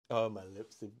Oh, my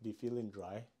lips be feeling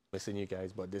dry. Missing you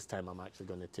guys, but this time I'm actually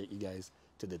going to take you guys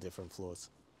to the different floors.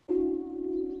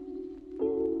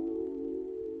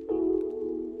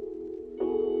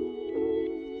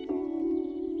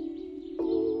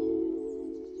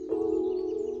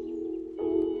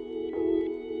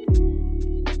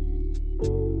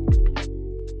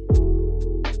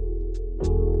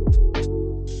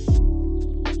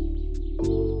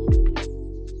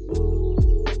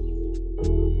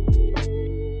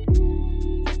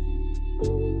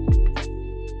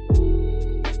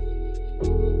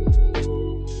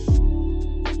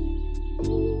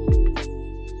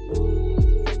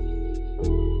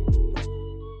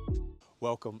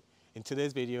 Welcome. In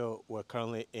today's video, we're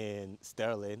currently in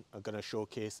Sterling. I'm going to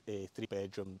showcase a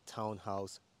 3-bedroom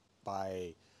townhouse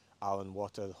by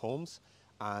Allanwater Homes,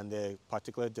 and the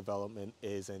particular development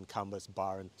is in Cambus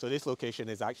Barron. So this location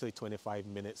is actually 25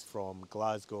 minutes from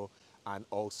Glasgow, and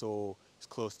also it's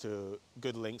close to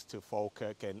good links to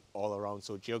Falkirk and all around.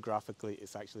 So geographically,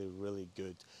 it's actually really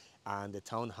good. And the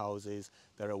townhouses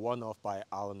that are one-off by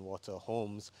Allanwater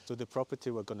Homes. So the property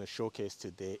we're going to showcase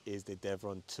today is the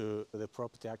Deveron2. The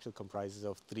property actually comprises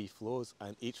of 3 floors,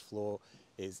 and each floor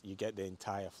is, you get the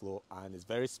entire floor, and it's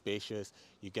very spacious.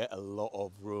 You get a lot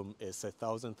of room. It's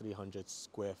 1,300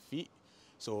 square feet.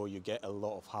 So you get a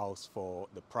lot of house for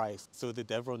the price. So the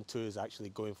Deveron2 is actually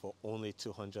going for only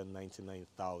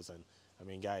 299,000. I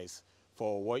mean, guys,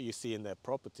 for what you see in the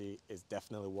property is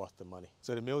definitely worth the money.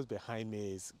 So the mills behind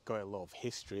me is got a lot of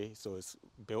history. So it's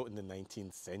built in the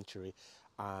 19th century,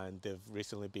 and they've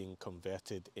recently been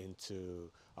converted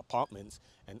into apartments.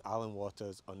 And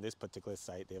Allanwater's on this particular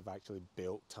site, they've actually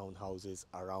built townhouses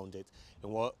around it.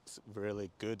 And what's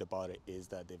really good about it is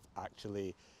that they've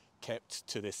actually kept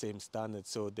to the same standard.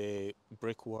 So the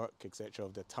brickwork, etc.,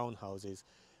 of the townhouses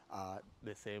are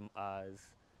the same as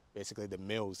basically the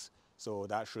mills. So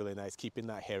that's really nice, keeping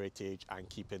that heritage and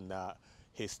keeping that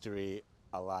history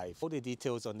alive. All the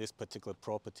details on this particular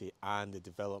property and the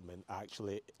development are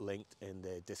actually linked in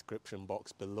the description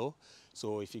box below.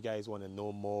 So if you guys want to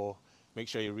know more, make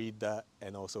sure you read that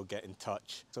and also get in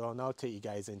touch. So I'll now take you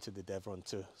guys into the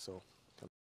Deveron2.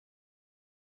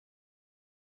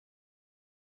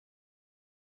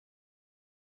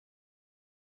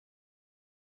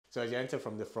 So as you enter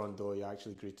from the front door, you're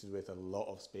actually greeted with a lot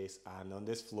of space. And on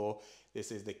this floor, this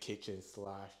is the kitchen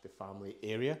slash the family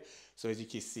area. So as you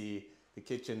can see, the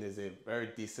kitchen is a very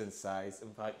decent size.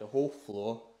 In fact, the whole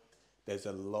floor, there's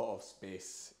a lot of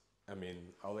space. I mean,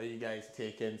 I'll let you guys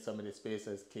take in some of the space,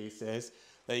 as Kay says.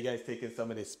 Let you guys take in some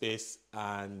of the space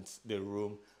and the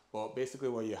room. But basically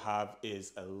what you have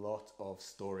is a lot of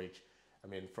storage. I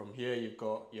mean, from here, you've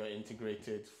got your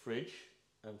integrated fridge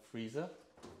and freezer,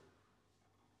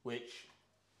 which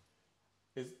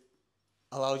is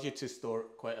allows you to store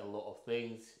quite a lot of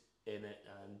things in it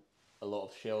and a lot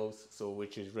of shelves, so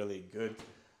which is really good.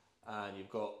 And you've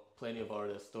got plenty of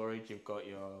other storage. You've got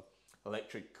your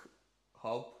electric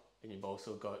hob, and you've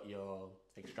also got your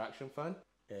extraction fan,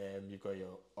 and you've got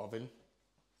your oven,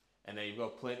 and then you've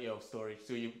got plenty of storage.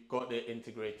 So you've got the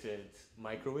integrated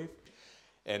microwave,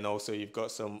 and also you've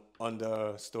got some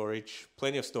under storage,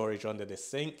 plenty of storage under the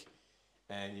sink,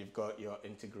 and you've got your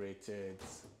integrated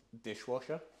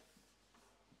dishwasher.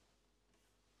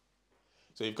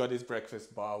 So you've got this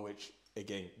breakfast bar, which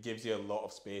again gives you a lot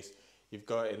of space. You've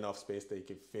got enough space that you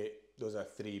can fit. Those are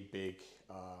 3 big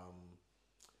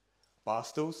bar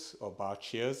stools or bar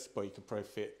chairs, but you can probably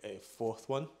fit a 4th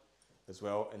one as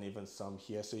well, and even some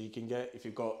here. So you can get, if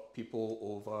you've got people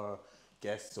over,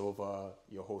 guests over,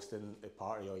 you're hosting a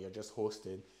party or you're just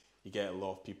hosting, you get a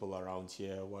lot of people around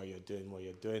here while you're doing what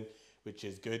you're doing, which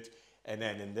is good. And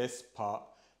then in this part,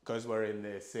 because we're in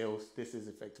the sales, this is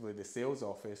effectively the sales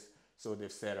office. So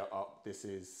they've set it up. This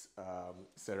is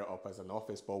set it up as an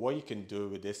office. But what you can do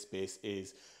with this space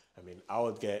is, I mean, I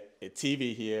would get a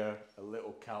TV here, a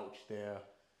little couch there,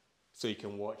 so you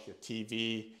can watch your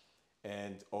TV.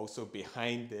 And also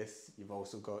behind this, you've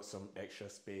also got some extra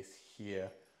space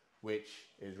here, which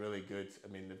is really good. I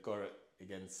mean, they've got it,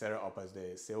 again, set it up as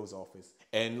the sales office.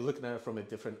 And looking at it from a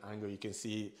different angle, you can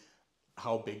see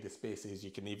how big the space is. You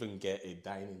can even get a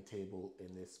dining table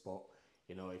in this spot.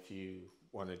 You know, if you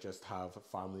want to just have a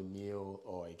family meal,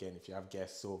 or again, if you have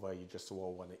guests over, you just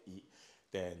all want to eat,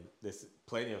 then there's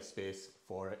plenty of space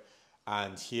for it.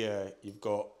 And here you've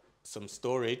got some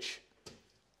storage,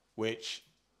 which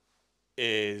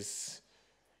is,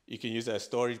 you can use it as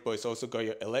storage, but it's also got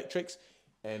your electrics.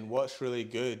 And what's really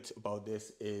good about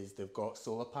this is they've got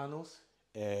solar panels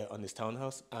on this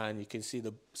townhouse, and you can see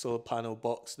the solar panel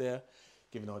box there,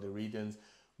 giving all the readings.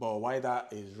 But why that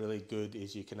is really good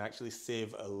is you can actually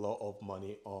save a lot of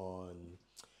money on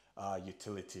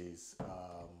utilities,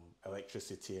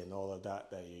 electricity and all of that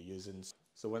you're using.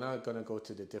 So we're now going to go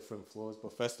to the different floors,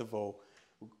 but first of all,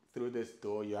 through this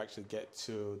door you actually get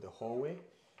to the hallway,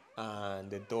 and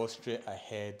the door straight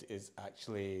ahead is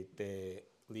actually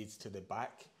leads to the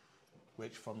back,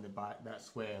 which from the back,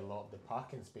 that's where a lot of the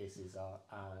parking spaces are,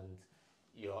 and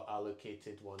you're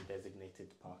allocated one designated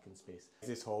parking space.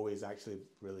 This hallway is actually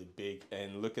really big,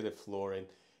 and look at the flooring.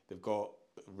 They've got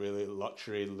really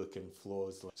luxury looking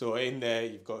floors. So in there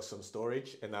you've got some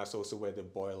storage, and that's also where the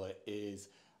boiler is,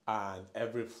 and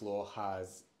every floor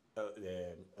has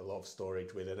a lot of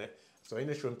storage within it. So in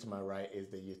this room to my right is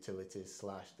the utilities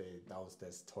slash the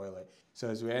downstairs toilet. So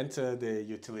as we enter the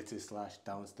utilities slash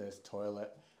downstairs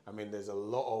toilet, I mean, there's a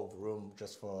lot of room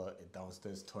just for a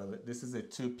downstairs toilet. This is a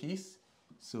two-piece,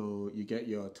 so you get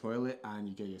your toilet and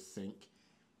you get your sink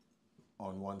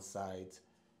on one side,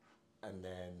 and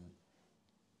then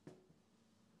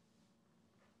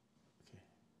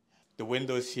the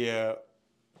windows here,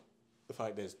 in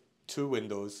fact, there's two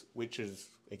windows, which is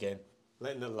again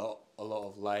letting a lot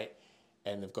of light,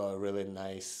 and they've got a really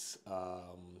nice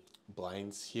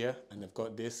blinds here, and they've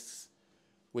got this,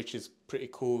 which is pretty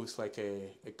cool. It's like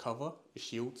a cover, a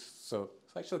shield, so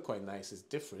it's actually quite nice. It's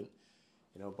different,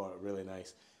 you know, but really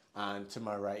nice. And to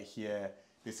my right here,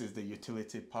 this is the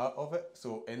utility part of it.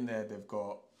 So in there they've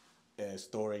got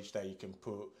storage that you can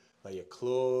put like your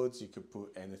clothes, you could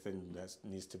put anything that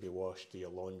needs to be washed,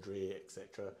 your laundry,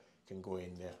 etc. can go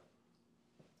in there.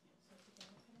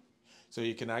 So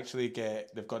you can actually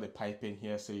they've got a pipe in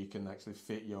here, so you can actually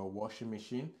fit your washing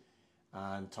machine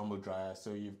and tumble dryer.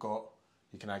 So you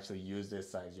can actually use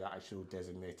this as your actual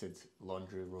designated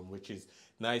laundry room, which is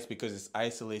nice because it's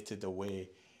isolated away.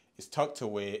 It's tucked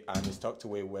away, and it's tucked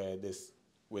away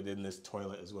within this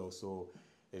toilet as well. So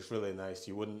it's really nice.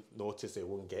 You wouldn't notice it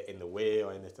wouldn't get in the way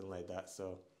or anything like that.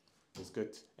 So it's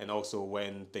good. And also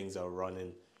when things are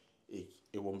running,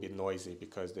 it won't be noisy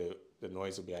because the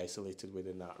noise will be isolated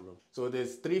within that room. So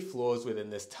there's 3 floors within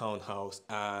this townhouse,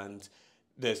 and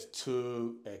there's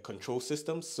 2 control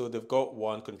systems. So they've got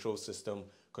one control system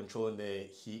controlling the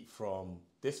heat from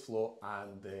this floor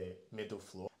and the middle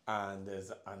floor, and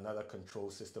there's another control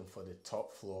system for the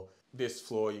top floor. This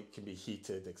floor can be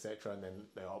heated, etc., and then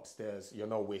the upstairs you're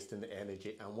not wasting the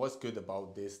energy. And what's good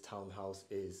about this townhouse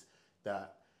is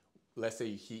that, let's say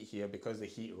you heat here, because the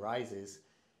heat rises,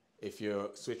 if you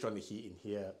switch on the heat in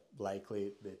here,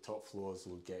 likely the top floors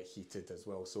will get heated as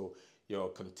well. So you're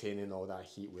containing all that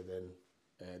heat within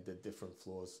the different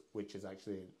floors, which is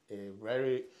actually a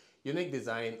very unique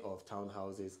design of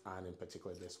townhouses, and in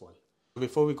particular this one.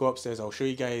 Before we go upstairs, I'll show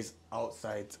you guys out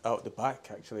the back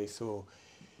actually. So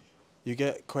you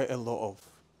get quite a lot of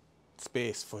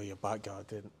space for your back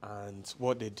garden, and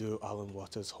what they do,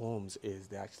 Allanwater Homes, is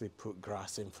they actually put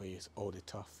grass in for you, all the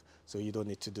turf, so you don't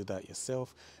need to do that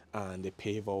yourself, and they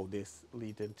pave all this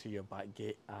leading to your back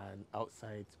gate, and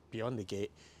outside beyond the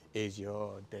gate is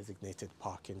your designated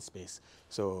parking space.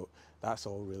 So that's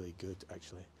all really good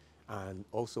actually. And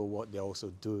also what they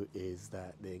also do is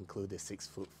that they include a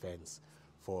 6-foot fence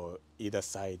for either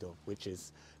side of, which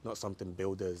is not something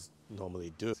builders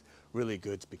normally do. It's really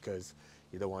good because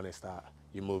you don't want to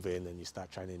you move in and you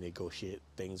start trying to negotiate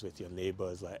things with your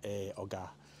neighbors like, hey, Oga,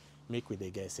 make we they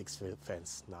get a 6-foot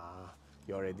fence. Nah,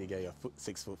 you already get your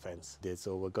 6-foot fence.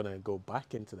 So we're gonna go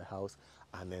back into the house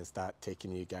and then start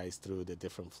taking you guys through the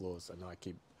different floors. I know I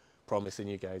keep promising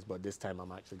you guys, but this time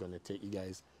I'm actually gonna take you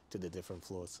guys to the different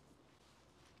floors.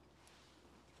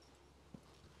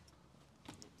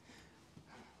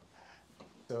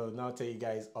 So now I'll take you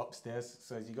guys upstairs.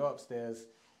 So as you go upstairs,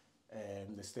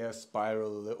 the stairs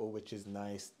spiral a little, which is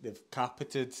nice. They've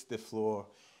carpeted the floor,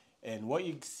 and what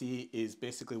you see is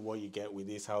basically what you get with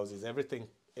these houses. Everything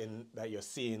that you're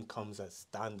seeing comes as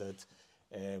standard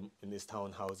in these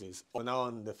townhouses. We're now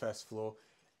on the first floor,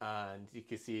 and you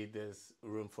can see there's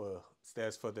room for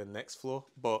stairs for the next floor.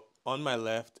 But on my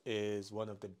left is one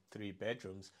of the 3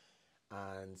 bedrooms,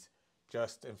 and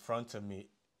just in front of me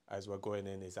as we're going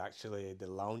in is actually the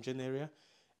lounging area.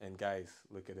 And guys,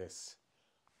 look at this.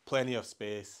 Plenty of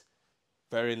space,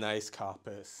 very nice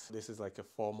carpets. This is like a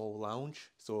formal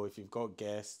lounge. So if you've got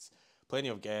guests, plenty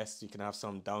of guests, you can have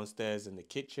some downstairs in the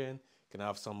kitchen, you can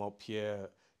have some up here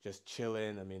just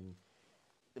chilling. I mean,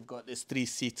 they've got this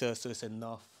 3-seater, so it's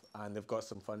enough. And they've got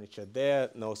some furniture there,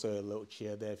 and also a little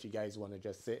chair there if you guys want to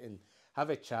just sit and have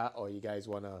a chat, or you guys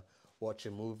want to watch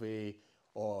a movie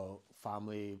or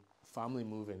family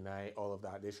movie night, all of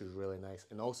that. This is really nice.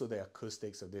 And also the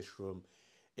acoustics of this room,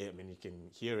 I mean, you can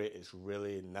hear it. It's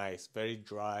really nice, very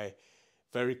dry,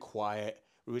 very quiet,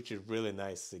 which is really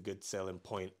nice. It's a good selling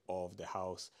point of the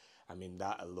house. I mean,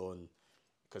 that alone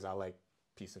because I like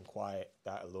peace and quiet,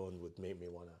 that alone would make me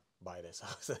want to buy this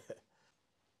house.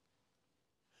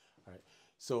 All right.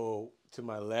 So to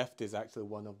my left is actually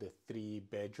one of the 3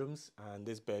 bedrooms, and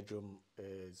this bedroom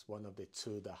is one of the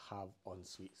 2 that have en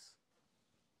suites.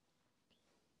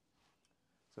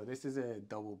 So this is a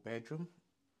double bedroom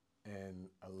and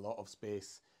a lot of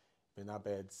space. In our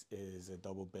beds is a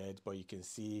double bed, but you can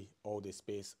see all the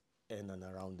space in and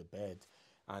around the bed.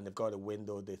 And they've got a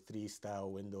window, the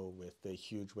 3-style window with the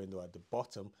huge window at the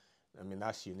bottom. I mean,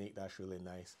 that's unique, that's really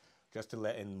nice. Just to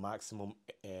let in maximum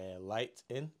light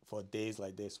in for days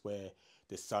like this where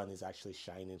the sun is actually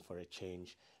shining for a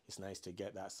change. It's nice to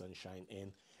get that sunshine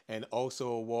in. And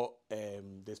also what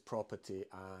this property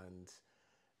and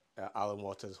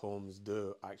Allanwater Homes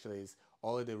do actually is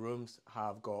all of the rooms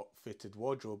have got fitted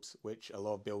wardrobes, which a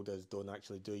lot of builders don't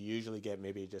actually do. You usually get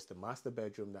maybe just a master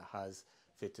bedroom that has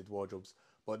fitted wardrobes,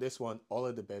 but this one, all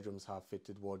of the bedrooms have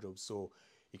fitted wardrobes, so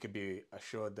you could be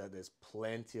assured that there's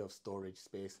plenty of storage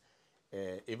space.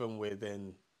 Even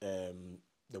within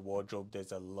the wardrobe,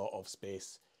 there's a lot of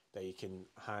space that you can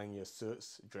hang your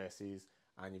suits, dresses,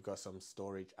 and you've got some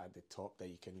storage at the top that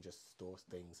you can just store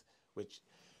things, which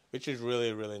is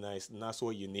really, really nice. And that's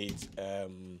what you need.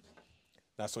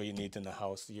 That's what you need in a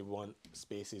house. You want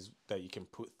spaces that you can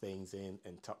put things in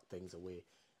and tuck things away,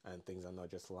 and things are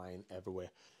not just lying everywhere.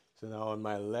 So now on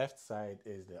my left side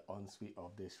is the ensuite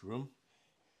of this room.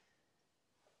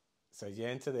 So as you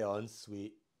enter the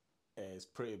ensuite, it's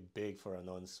pretty big for an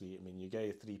ensuite. I mean, you get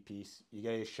your 3-piece, you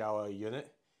get your shower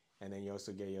unit, and then you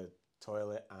also get your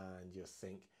toilet and your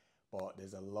sink. But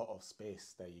there's a lot of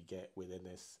space that you get within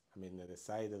this. I mean, at the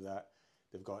side of that,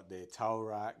 they've got the towel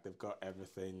rack, they've got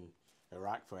everything, a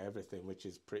rack for everything, which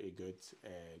is pretty good.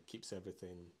 Keeps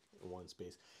everything in one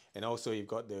space. And also you've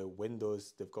got the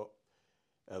windows, they've got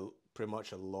pretty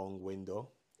much a long window,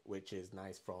 which is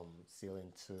nice from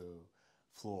ceiling to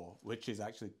floor, which is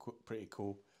actually pretty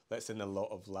cool. Lets in a lot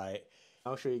of light.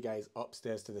 I'll show you guys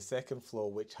upstairs to the 2nd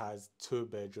floor, which has 2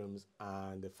 bedrooms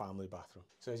and a family bathroom.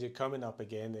 So as you're coming up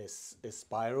again, it's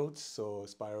spiraled, so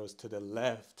spirals to the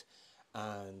left,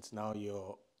 and now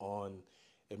you're on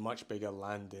a much bigger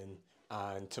landing.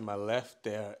 And to my left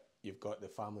there, you've got the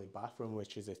family bathroom,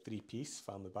 which is a 3-piece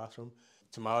family bathroom.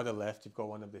 To my other left, you've got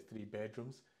one of the 3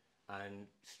 bedrooms, and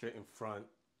straight in front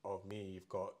of me, you've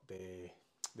got the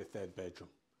 3rd bedroom.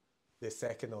 The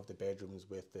 2nd of the bedrooms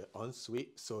with the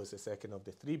ensuite, so it's the 2nd of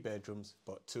the 3 bedrooms,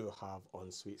 but 2 have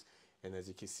ensuites. And as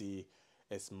you can see,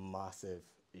 it's massive,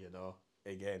 you know.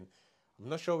 Again, I'm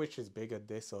not sure which is bigger,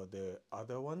 this or the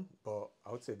other one, but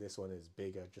I would say this one is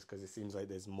bigger just because it seems like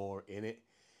there's more in it.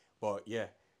 But yeah,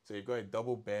 so you've got a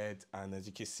double bed, and as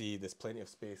you can see, there's plenty of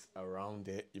space around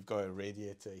it. You've got a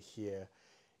radiator here.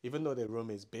 Even though the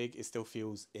room is big, it still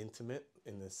feels intimate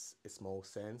in this small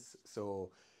sense.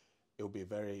 So it'll be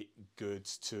very good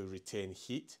to retain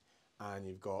heat. And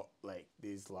you've got like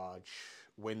these large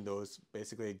windows,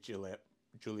 basically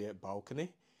Juliet balcony,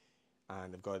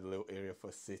 and they've got a little area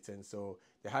for sitting. So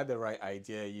they had the right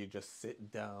idea. You just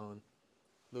sit down,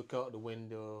 look out the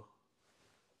window,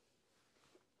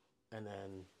 and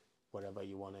then whatever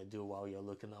you want to do while you're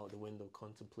looking out the window,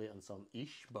 contemplate on some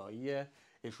ish. But yeah,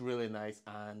 it's really nice.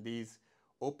 And these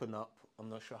open up. I'm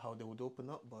not sure how they would open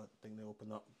up, but I think they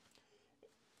open up.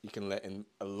 You can let in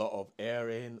a lot of air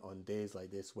in on days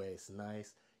like this where it's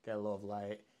nice, get a lot of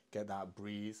light, get that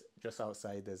breeze. Just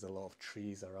outside there's a lot of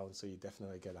trees around, so you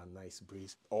definitely get a nice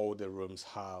breeze. All the rooms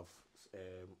have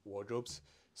wardrobes,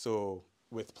 so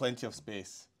with plenty of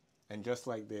space. And just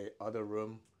like the other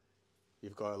room,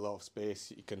 you've got a lot of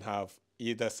space. You can have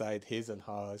either side his and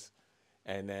hers,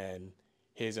 and then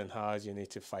his and hers, you need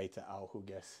to fight it out who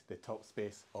gets the top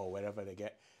space or wherever they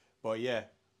get. But yeah,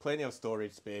 plenty of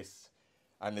storage space.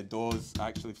 And the doors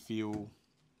actually feel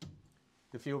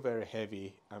very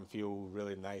heavy and feel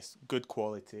really nice, good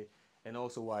quality. And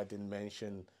also what I didn't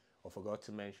mention or forgot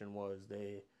to mention was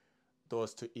the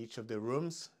doors to each of the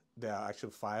rooms. They are actual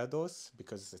fire doors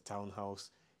because it's a townhouse.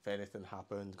 If anything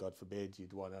happened, God forbid,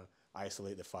 you'd want to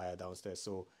isolate the fire downstairs.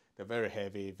 So they're very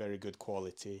heavy, very good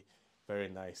quality, very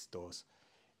nice doors.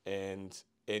 And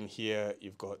in here,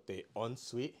 you've got the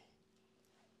ensuite,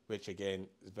 which again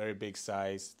is very big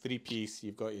size, 3-piece.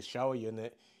 You've got your shower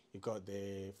unit, you've got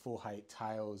the full height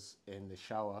tiles in the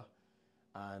shower,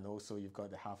 and also you've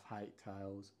got the half height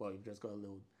tiles. Well, you've just got a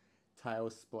little tile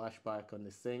splashback on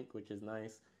the sink, which is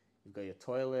nice. You've got your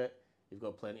toilet, you've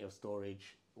got plenty of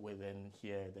storage within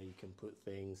here that you can put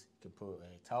things. You can put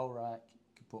a towel rack,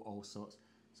 you can put all sorts.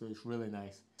 So it's really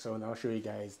nice. So now I'll show you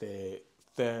guys the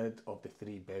 3rd of the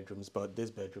 3 bedrooms, but this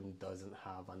bedroom doesn't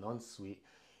have an ensuite.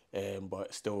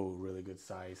 But still really good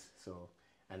size. So,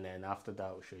 And then after that,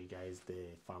 I'll show you guys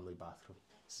the family bathroom.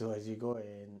 So as you go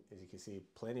in, as you can see,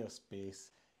 plenty of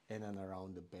space in and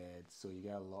around the bed. So you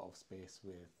get a lot of space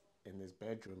with in this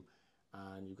bedroom,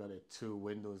 and you got the two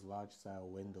windows, large style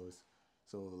windows.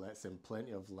 So lets in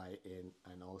plenty of light in,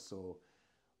 and also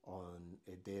on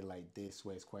a day like this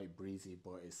where it's quite breezy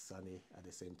but it's sunny at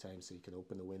the same time, so you can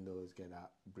open the windows, get that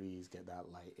breeze, get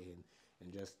that light in,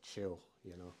 and just chill,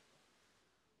 you know.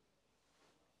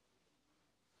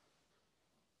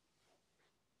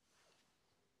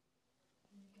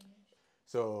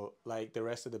 So, like the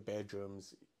rest of the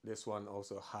bedrooms, this one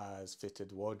also has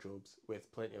fitted wardrobes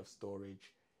with plenty of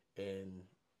storage in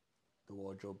the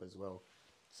wardrobe as well.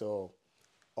 So,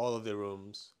 all of the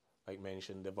rooms, like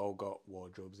mentioned, they've all got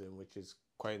wardrobes in, which is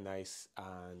quite nice,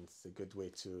 and it's a good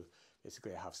way to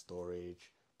basically have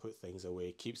storage, put things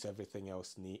away, keeps everything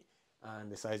else neat. And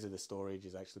the size of the storage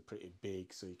is actually pretty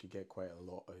big, so you could get quite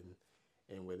a lot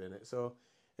in within it. So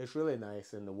it's really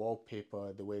nice, and the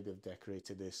wallpaper, the way they've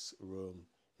decorated this room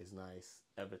is nice.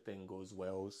 Everything goes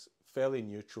well. It's fairly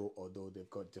neutral, although they've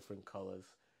got different colors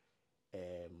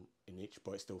in each,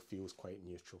 but it still feels quite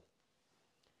neutral.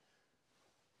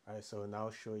 All right, so now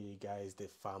I'll show you guys the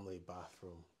family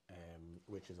bathroom,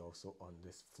 which is also on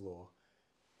this floor.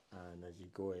 And as you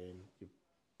go in, you've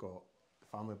got the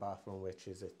family bathroom, which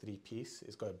is a three-piece.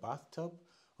 It's got a bathtub,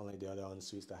 unlike the other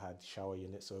ensuites that had shower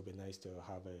units, so it'd be nice to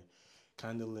have a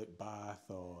candlelit bath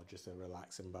or just a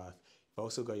relaxing bath. You've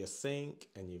also got your sink,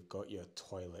 and you've got your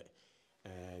toilet,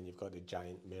 and you've got the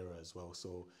giant mirror as well.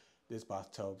 So this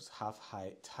bathtub's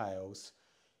half-height tiles,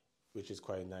 which is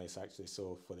quite nice actually.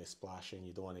 So for the splashing,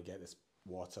 you don't want to get this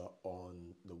water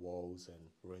on the walls and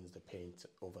ruins the paint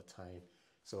over time.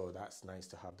 So that's nice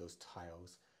to have those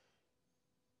tiles.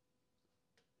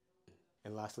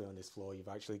 And lastly, on this floor, you've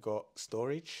actually got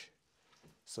storage.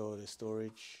 So the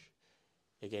storage,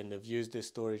 again, they've used this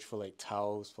storage for like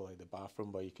towels for like the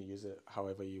bathroom, but you can use it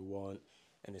however you want.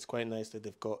 And it's quite nice that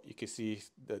they've got, you can see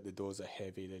that the doors are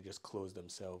heavy, they just close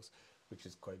themselves, which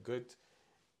is quite good.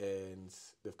 And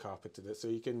they've carpeted it, so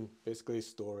you can basically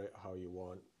store it how you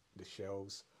want, the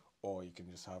shelves, or you can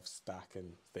just have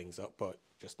stacking things up, but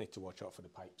just need to watch out for the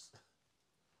pipes.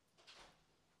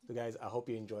 So guys, I hope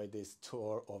you enjoyed this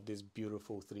tour of this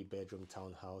beautiful 3-bedroom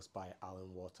townhouse by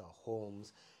Allanwater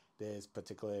Homes. This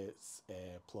particular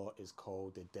plot is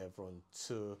called the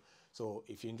Deveron2. So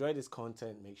if you enjoyed this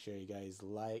content, make sure you guys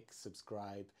like,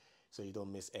 subscribe, so you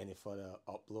don't miss any further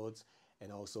uploads.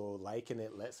 And also liking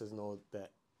it lets us know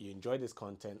that you enjoy this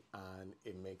content, and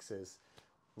it makes us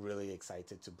really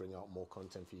excited to bring out more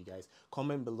content for you guys.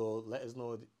 Comment below, let us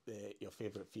know your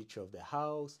favorite feature of the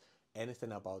house,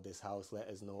 anything about this house, let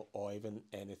us know, or even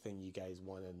anything you guys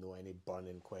want to know, any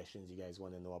burning questions you guys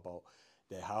want to know about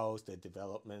the house, the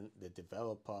development, the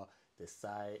developer, the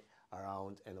site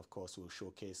around, and of course we'll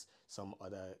showcase some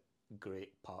other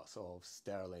great parts of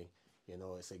Sterling. You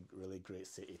know, it's a really great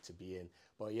city to be in.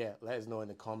 But yeah, let us know in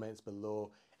the comments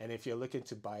below. And if you're looking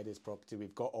to buy this property,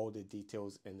 we've got all the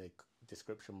details in the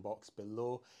description box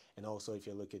below. And also, if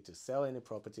you're looking to sell any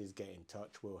properties, get in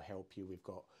touch. We'll help you. We've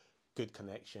got good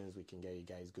connections. We can get you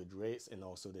guys good rates, and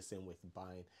also the same with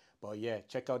buying. But yeah,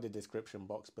 check out the description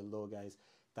box below, guys.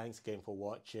 Thanks again for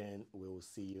watching. We will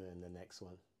see you in the next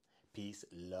one. Peace,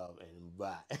 love, and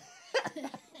bye.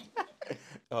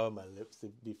 Oh, my lips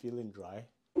be feeling dry.